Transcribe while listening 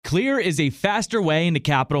Clear is a faster way into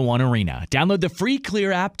Capital One Arena. Download the free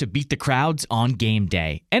Clear app to beat the crowds on game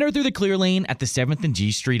day. Enter through the Clear lane at the 7th and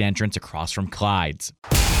G Street entrance across from Clyde's.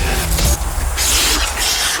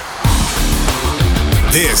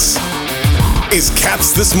 This is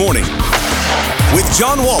Caps This Morning with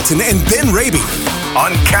John Walton and Ben Raby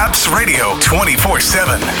on Caps Radio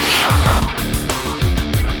 24/7.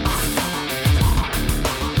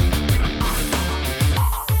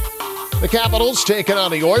 The Capitals taking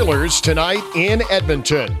on the Oilers tonight in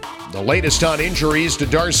Edmonton. The latest on injuries to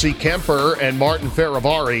Darcy Kuemper and Martin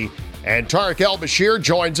Fehervary. And Tarek El-Bashir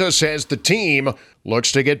joins us as the team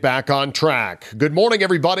looks to get back on track. Good morning,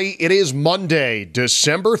 everybody. It is Monday,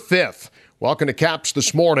 December 5th. Welcome to Caps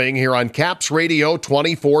This Morning here on Caps Radio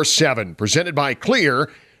 24/7. Presented by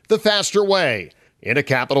Clear, the faster way into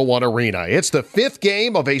Capital One Arena. It's the fifth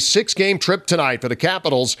game of a six-game trip tonight for the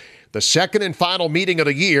Capitals. The second and final meeting of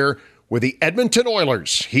the year with the Edmonton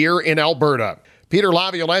Oilers here in Alberta. Peter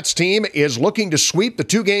Laviolette's team is looking to sweep the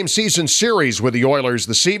two-game season series with the Oilers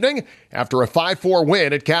this evening after a 5-4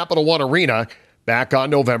 win at Capital One Arena back on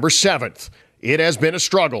November 7th. It has been a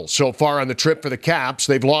struggle so far on the trip for the Caps.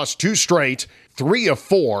 They've lost two straight, 3 of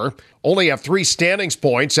 4, only have 3 standings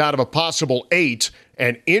points out of a possible 8,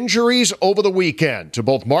 and injuries over the weekend to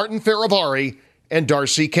both Martin Fehervary and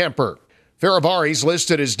Darcy Kuemper. Fehervary's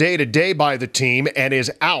listed as day-to-day by the team and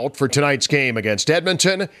is out for tonight's game against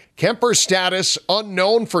Edmonton. Kuemper's status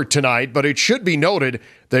unknown for tonight, but it should be noted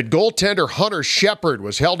that goaltender Hunter Shepard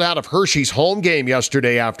was held out of Hershey's home game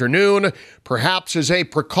yesterday afternoon, perhaps as a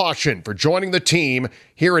precaution for joining the team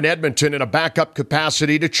here in Edmonton in a backup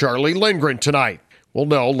capacity to Charlie Lindgren tonight. We'll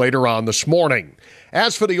know later on this morning.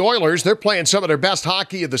 As for the Oilers, they're playing some of their best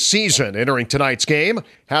hockey of the season entering tonight's game,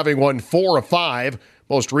 having won 4 of 5.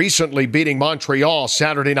 Most recently beating Montreal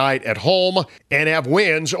Saturday night at home, and have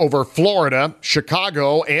wins over Florida,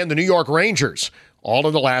 Chicago, and the New York Rangers, all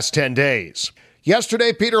in the last 10 days.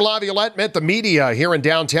 Yesterday, Peter Laviolette met the media here in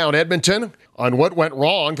downtown Edmonton on what went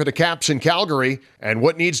wrong for the Caps in Calgary and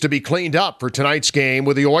what needs to be cleaned up for tonight's game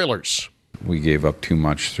with the Oilers. We gave up too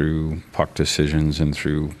much through puck decisions and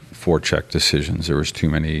through forecheck decisions. There was too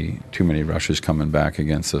many rushes coming back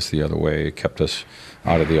against us the other way. It kept us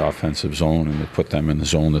out of the offensive zone, and it put them in the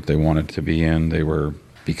zone that they wanted to be in. They were,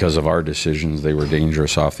 because of our decisions, they were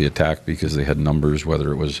dangerous off the attack because they had numbers,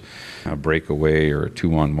 whether it was a breakaway or a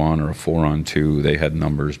 2-on-1 or a 4-on-2. They had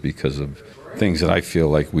numbers because of things that I feel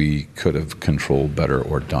like we could have controlled better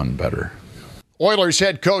or done better. Oilers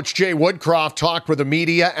head coach Jay Woodcroft talked with the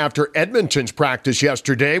media after Edmonton's practice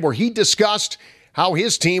yesterday, where he discussed how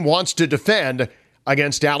his team wants to defend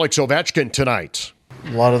against Alex Ovechkin tonight.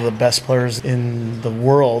 A lot of the best players in the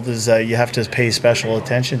world is that you have to pay special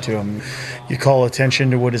attention to him. You call attention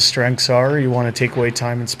to what his strengths are. You want to take away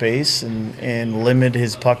time and space and limit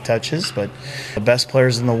his puck touches. But the best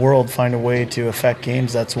players in the world find a way to affect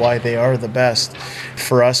games. That's why they are the best.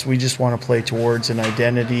 For us, we just want to play towards an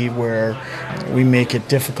identity where we make it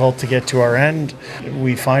difficult to get to our end.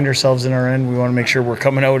 We find ourselves in our end. We want to make sure we're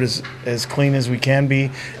coming out as clean as we can be.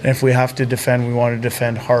 And if we have to defend, we want to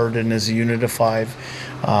defend hard and as a unit of 5.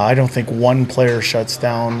 I don't think one player shuts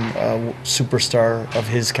down a superstar of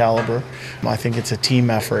his caliber. I think it's a team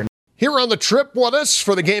effort. Here on the trip with us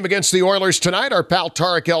for the game against the Oilers tonight, our pal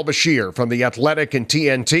Tarek El-Bashir from The Athletic and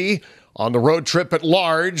TNT. On the road trip at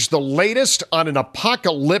large, the latest on an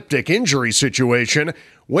apocalyptic injury situation,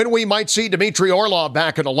 when we might see Dmitry Orlov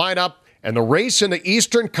back in the lineup, and the race in the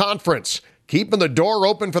Eastern Conference, keeping the door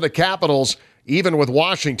open for the Capitals, even with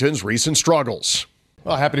Washington's recent struggles.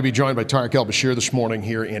 Well, happy to be joined by Tarek El-Bashir this morning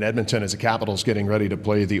here in Edmonton as the Capitals getting ready to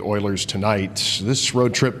play the Oilers tonight. This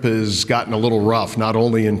road trip has gotten a little rough, not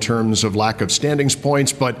only in terms of lack of standings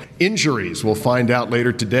points, but injuries. We'll find out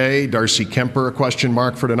later today. Darcy Kuemper, a question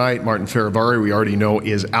mark for tonight. Martin Fehervary, we already know,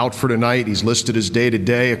 is out for tonight. He's listed as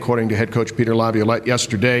day-to-day, according to head coach Peter Laviolette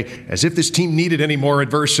yesterday. As if this team needed any more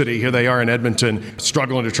adversity, here they are in Edmonton,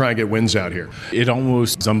 struggling to try and get wins out here. It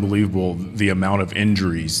almost is unbelievable the amount of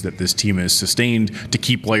injuries that this team has sustained to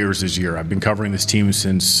key players this year. I've been covering this team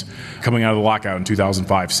since coming out of the lockout in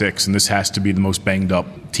 2005-06, and this has to be the most banged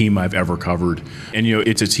up team I've ever covered. And,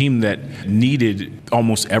 it's a team that needed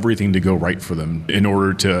almost everything to go right for them in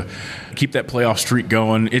order to keep that playoff streak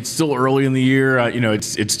going. It's still early in the year.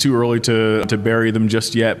 It's too early to bury them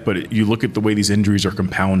just yet, but you look at the way these injuries are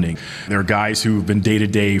compounding. There are guys who've been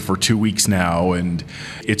day-to-day for 2 weeks now, and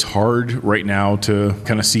it's hard right now to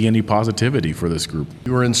kind of see any positivity for this group.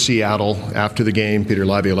 You were in Seattle after the game. Peter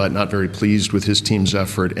Laviolette not very pleased with his team's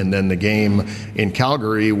effort, and then the game in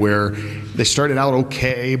Calgary where they started out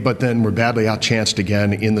okay. okay, but then were badly outchanced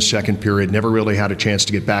again in the second period. Never really had a chance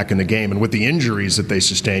to get back in the game. And with the injuries that they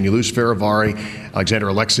sustained, you lose Fehérváry, Alexander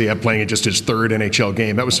Alexeyev playing in just his third NHL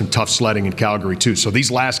game. That was some tough sledding in Calgary, too. So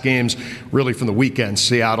these last games, really from the weekend,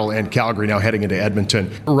 Seattle and Calgary now heading into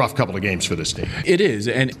Edmonton, a rough couple of games for this team. It is.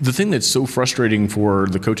 And the thing that's so frustrating for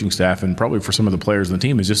the coaching staff and probably for some of the players on the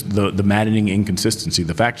team is just the maddening inconsistency.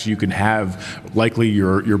 The fact that you can have likely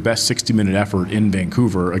your best 60-minute effort in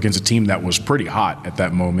Vancouver against a team that was pretty hot at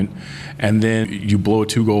that moment, and then you blow a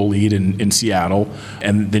 2-goal lead in Seattle,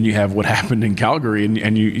 and then you have what happened in Calgary,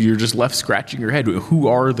 and you're just left scratching your head. Who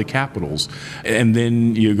are the Capitals? And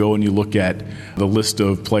then you go and you look at the list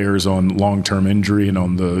of players on long-term injury and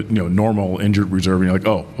on the normal injured reserve, and you're like,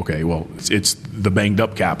 oh, okay, well, it's the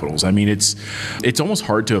banged-up Capitals. I mean, it's almost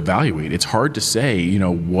hard to evaluate. It's hard to say,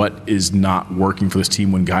 what is not working for this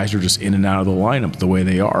team when guys are just in and out of the lineup the way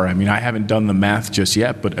they are. I mean, I haven't done the math just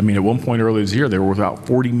yet, but I mean, at one point earlier this year, they were worth about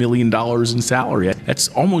 $40 million in salary. That's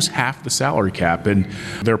almost half the salary cap, and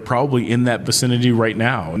they're probably in that vicinity right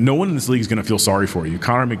now. No one in this league is going to feel sorry for you.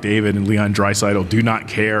 Connor McDavid and Leon Draisaitl do not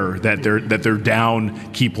care that they're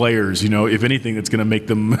down key players. If anything, that's going to make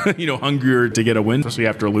them hungrier to get a win, especially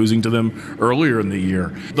after losing to them earlier in the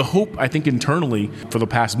year. The hope, I think, internally for the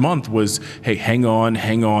past month was, hey, hang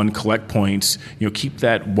on, collect points, keep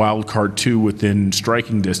that wild card 2 within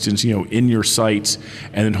striking distance, in your sights,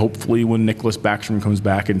 and then hopefully when Nicholas Backstrom comes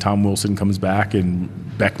back and Tom Wilson comes back and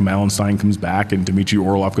Beck Malenstein comes back and Dmitry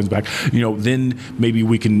Orlov comes back, then maybe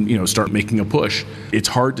we can, start making a push. It's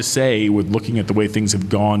hard to say with looking at the way things have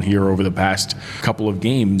gone here over the past couple of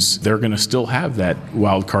games. They're going to still have that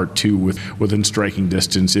wild card 2 within striking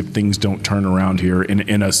distance if things don't turn around here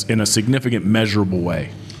in a significant, measurable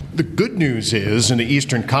way. The good news is in the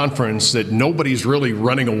Eastern Conference that nobody's really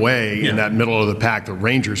running away in that middle of the pack. The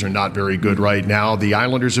Rangers are not very good right now. The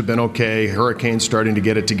Islanders have been okay. Hurricanes starting to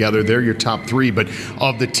get it together. They're your top 3. But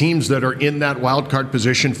of the teams that are in that wild card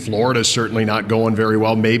position, Florida's certainly not going very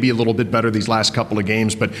well. Maybe a little bit better these last couple of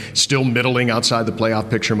games, but still middling outside the playoff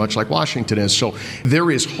picture, much like Washington is. So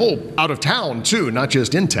there is hope out of town, too, not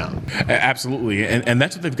just in town. Absolutely. And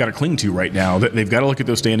that's what they've got to cling to right now. They've got to look at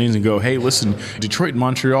those standings and go, hey, listen, Detroit and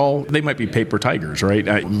Montreal, they might be paper tigers, right?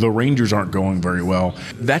 The Rangers aren't going very well.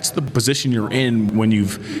 That's the position you're in when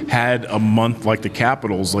you've had a month like the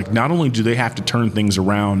Capitals. Like, not only do they have to turn things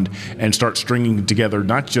around and start stringing together,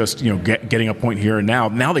 not just getting a point here and now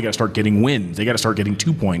they got to start getting wins. They got to start getting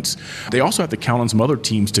 2 points. They also have to count on some other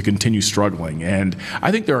teams to continue struggling. And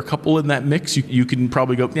I think there are a couple in that mix. You can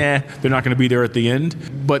probably go, they're not going to be there at the end.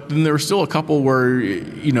 But then there's still a couple where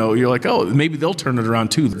you're like, oh, maybe they'll turn it around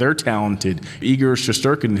too. They're talented. Igor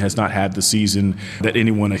Shesterkin has not had the season that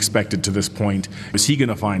anyone expected to this point. Is he going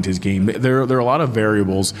to find his game? There are a lot of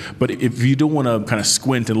variables, but if you don't want to kind of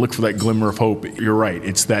squint and look for that glimmer of hope, you're right.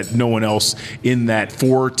 It's that no one else in that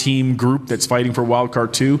 4-team group that's fighting for wild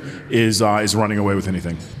card 2 is running away with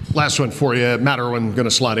anything. Last one for you. Matt Irwin going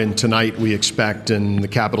to slot in tonight, we expect, and the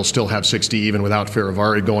Capitals still have 60 even without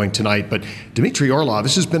Fehérváry going tonight. But Dmitry Orlov,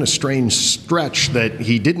 this has been a strange stretch that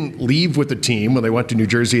he didn't leave with the team when they went to New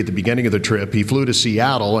Jersey at the beginning of the trip. He flew to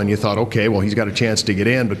Seattle, and you thought, okay, well, he's got a chance to get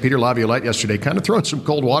in. But Peter Laviolette yesterday kind of throwing some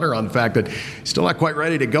cold water on the fact that he's still not quite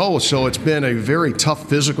ready to go. So it's been a very tough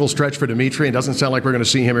physical stretch for Dmitry, and doesn't sound like we're going to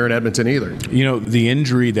see him here in Edmonton either. The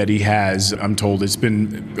injury that he has, I'm told, it's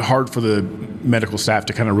been hard for the medical staff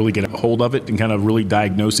to kind of really get a hold of it and kind of really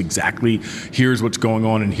diagnose exactly here's what's going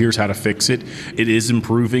on and here's how to fix it. It is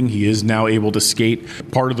improving. He is now able to skate.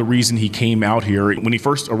 Part of the reason he came out here, when he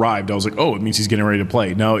first arrived, I was like, oh, it means he's getting ready to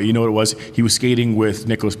play. No, you know what it was? He was skating with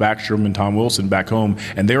Nicholas Backstrom and Tom Wilson back home,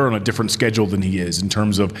 and they're on a different schedule than he is in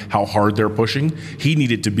terms of how hard they're pushing. He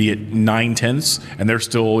needed to be at 9/10, and they're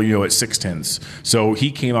still, at 6/10. So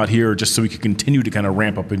he came out here just so he could continue to kind of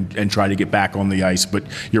ramp up and try to get back on the ice. But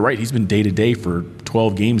you're right, he's been day-to-day for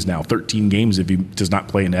 12 games now, 13 games if he does not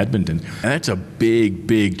play in Edmonton. And that's a big,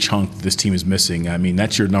 big chunk this team is missing. I mean,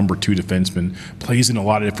 that's your number 2 defenseman, plays in a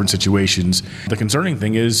lot of different situations. The concerning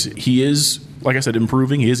thing is he is, like I said,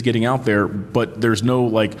 improving. He is getting out there, but there's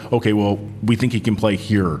no okay, well, we think he can play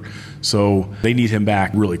here. So they need him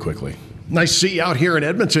back really quickly. Nice to see you out here in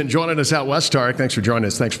Edmonton, joining us out west, Tarek. Thanks for joining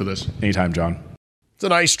us. Thanks for this. Anytime, John. It's a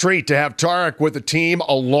nice treat to have Tarek with the team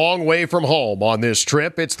a long way from home on this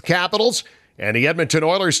trip. It's the Capitals and the Edmonton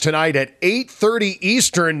Oilers tonight at 8:30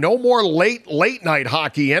 Eastern. No more late night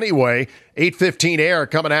hockey anyway. 8:15 air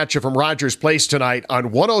coming at you from Rogers Place tonight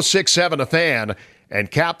on 106.7 The Fan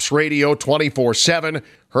and Caps Radio 24/7.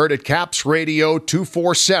 Heard at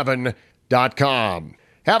capsradio247.com.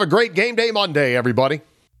 Have a great game day Monday, everybody.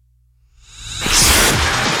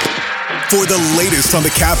 For the latest on the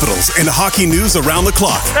Capitals and hockey news around the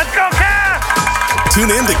clock. Let's go, Caps! Tune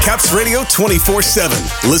in to Caps Radio 24/7.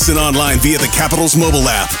 Listen online via the Capitals mobile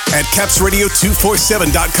app at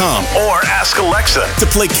capsradio247.com or ask Alexa to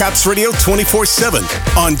play Caps Radio 24/7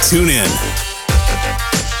 on TuneIn.